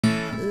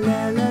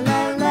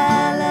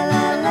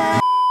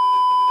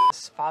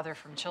father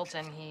from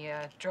Chilton. He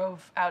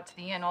drove out to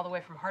the inn all the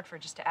way from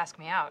Hartford just to ask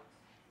me out.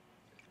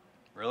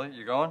 Really?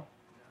 You going?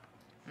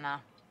 No.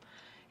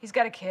 He's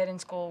got a kid in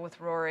school with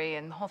Rory,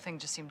 and the whole thing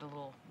just seemed a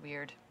little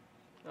weird.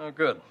 Oh,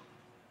 good.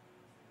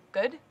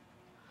 Good?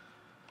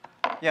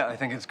 Yeah, I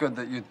think it's good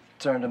that you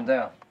turned him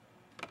down.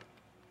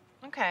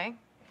 Okay.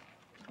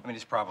 I mean,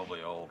 he's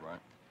probably old, right?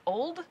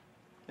 Old?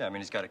 Yeah, I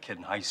mean, he's got a kid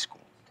in high school.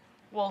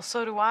 Well,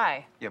 so do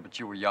I. Yeah, but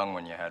you were young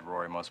when you had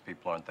Rory. Most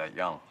people aren't that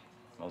young.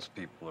 Most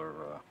people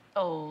are,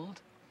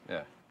 Old?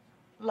 Yeah.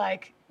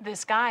 Like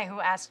this guy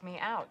who asked me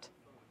out.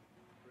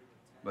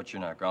 But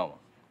you're not going.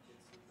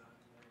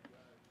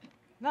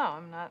 No,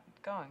 I'm not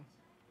going.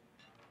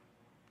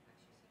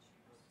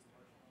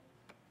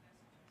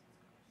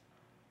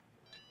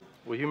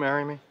 Will you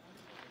marry me?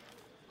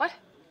 What?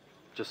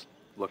 Just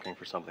looking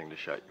for something to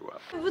shut you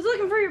up. I was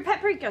looking for your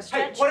paprika,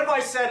 Stretch. Hey, what have I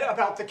said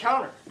about the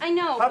counter? I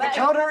know, The but...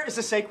 counter is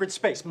a sacred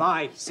space,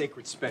 my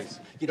sacred space.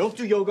 You don't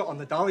do yoga on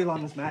the Dalai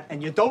Lama's mat,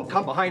 and you don't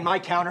come behind my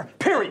counter,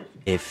 period.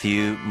 A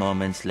few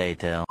moments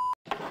later.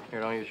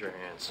 Here, don't use your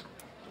hands.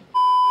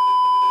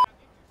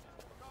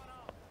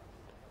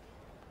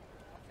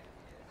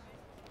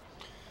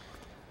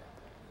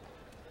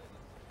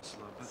 Just a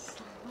little bit.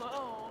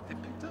 Slow.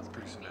 It picked up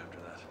pretty soon after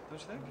that,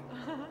 don't you think?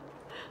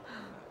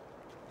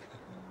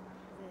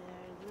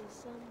 There is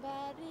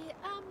somebody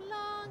I'm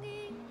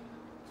longing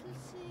to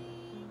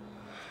see.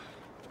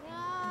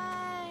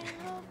 I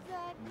hope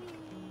that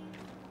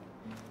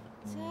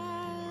he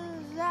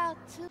turns out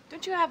to.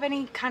 Don't you have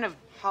any kind of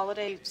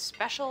holiday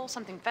special,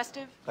 something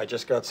festive? I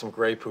just got some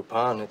Grey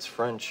Poupon. It's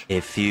French. A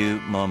few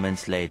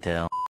moments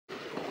later.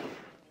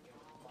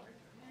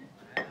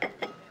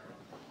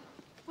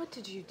 What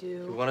did you We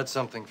do? wanted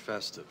something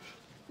festive.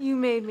 You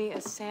made me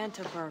a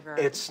Santa burger.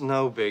 It's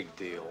no big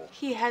deal.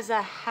 He has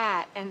a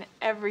hat and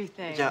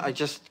everything. Yeah, I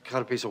just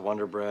cut a piece of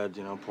Wonder Bread,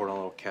 you know, poured on a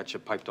little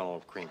ketchup, piped on a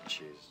little cream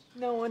cheese.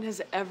 No one has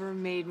ever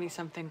made me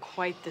something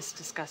quite this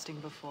disgusting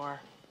before.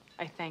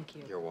 I thank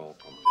you. You're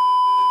welcome.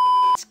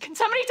 Can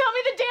somebody tell me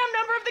the damn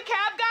number of the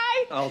cab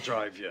guy? I'll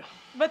drive you.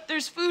 But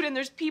there's food and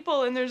there's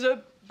people and there's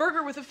a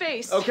burger with a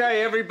face.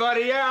 Okay,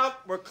 everybody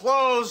out. We're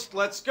closed.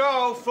 Let's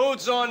go.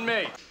 Food's on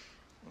me.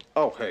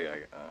 Oh,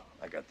 hey,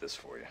 I got this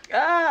for you.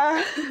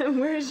 Ah,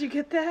 where did you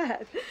get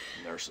that?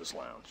 Nurse's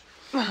lounge.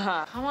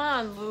 Come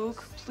on,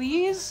 Luke,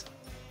 please.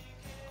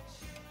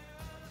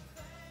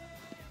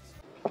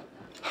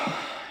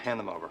 Hand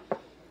them over.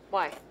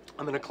 Why?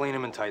 I'm gonna clean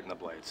them and tighten the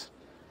blades.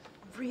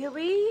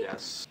 Really?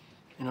 Yes.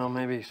 You know,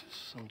 maybe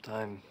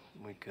sometime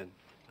we could.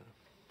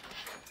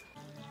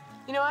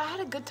 You know, I had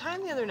a good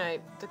time the other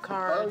night. The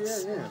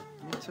cards. Oh, yeah.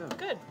 Me too.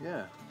 Good.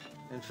 Yeah.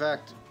 In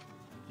fact,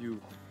 you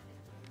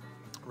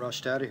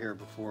rushed out of here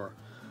before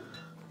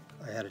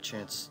I had a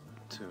chance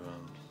to,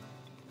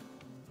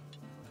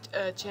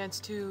 A chance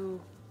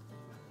to...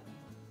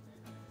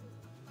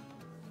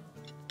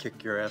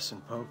 kick your ass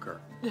in poker.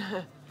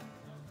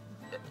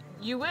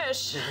 You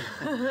wish.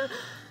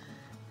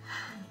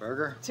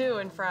 Burger? 2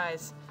 and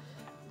fries.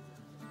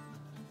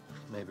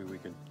 Maybe we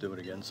could do it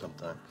again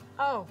sometime.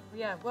 Oh,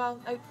 yeah, well,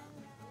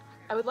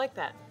 I would like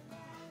that.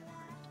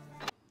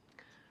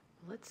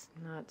 Let's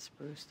not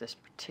spruce this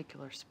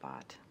particular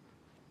spot.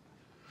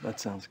 That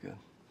sounds good.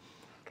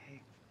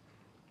 Okay.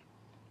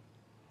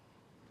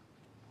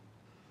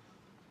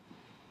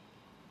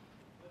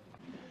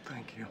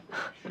 Thank you.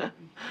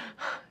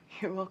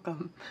 You're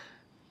welcome.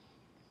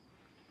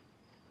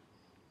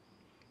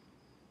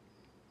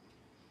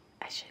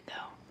 I should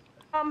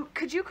go.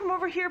 Could you come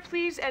over here,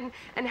 please, and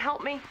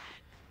help me?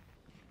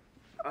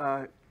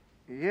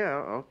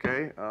 Yeah,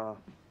 okay.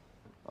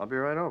 I'll be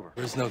right over.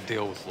 There's no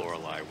deal with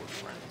Lorelai. We're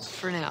friends.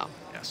 For now.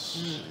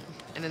 Yes.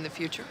 And in the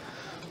future?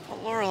 Well,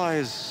 Lorelai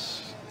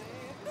is,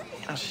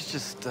 you know, she's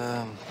just,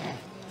 I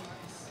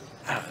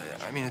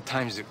mean, at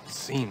times it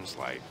seems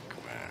like,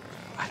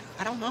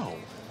 I don't know.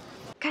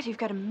 God, you've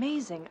got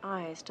amazing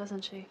eyes,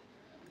 doesn't she?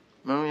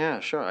 Oh, yeah,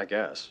 sure, I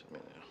guess. I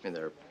mean,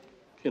 they're,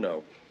 you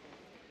know,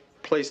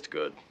 placed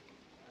good.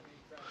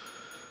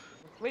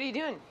 What are you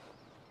doing?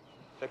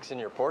 Fixing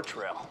your porch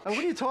rail. What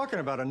are you talking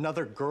about,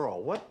 another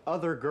girl? What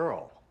other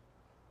girl?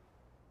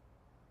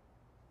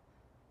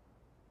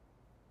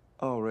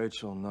 Oh,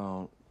 Rachel,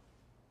 no.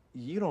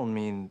 You don't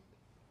mean...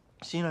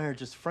 She and I are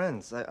just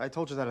friends. I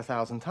told you that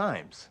 1,000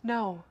 times.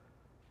 No.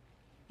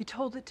 You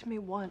told it to me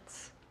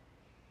once.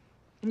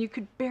 And you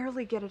could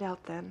barely get it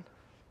out then.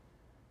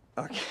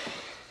 Okay.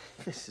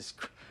 This is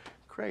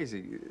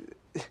crazy.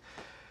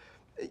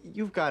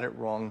 You've got it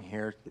wrong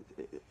here.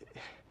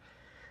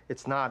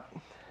 It's not...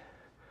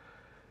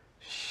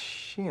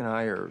 She and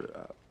I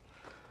are...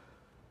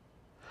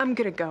 I'm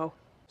gonna go.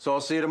 So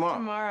I'll see you tomorrow.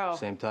 Tomorrow.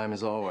 Same time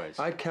as always.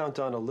 I'd count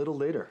on a little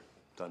later.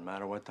 Doesn't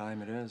matter what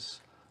time it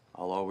is.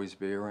 I'll always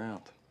be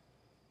around.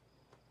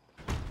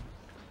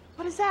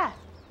 What is that?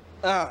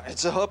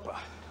 It's a huppah.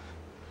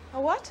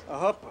 A what? A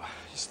huppah.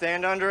 You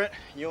stand under it,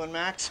 you and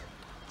Max.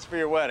 It's for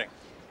your wedding.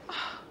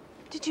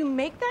 Did you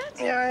make that?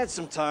 Yeah, I had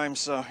some time,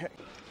 so...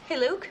 Hey,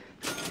 Luke,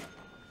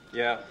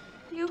 Yeah.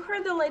 you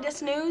heard the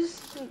latest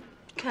news?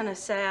 kind of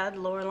sad,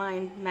 Lorelai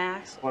and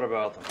Max. What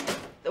about them?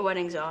 The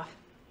wedding's off.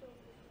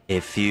 A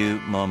few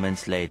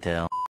moments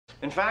later.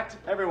 In fact,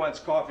 everyone's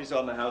coffee's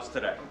on the house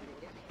today.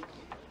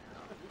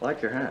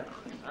 Like your hat.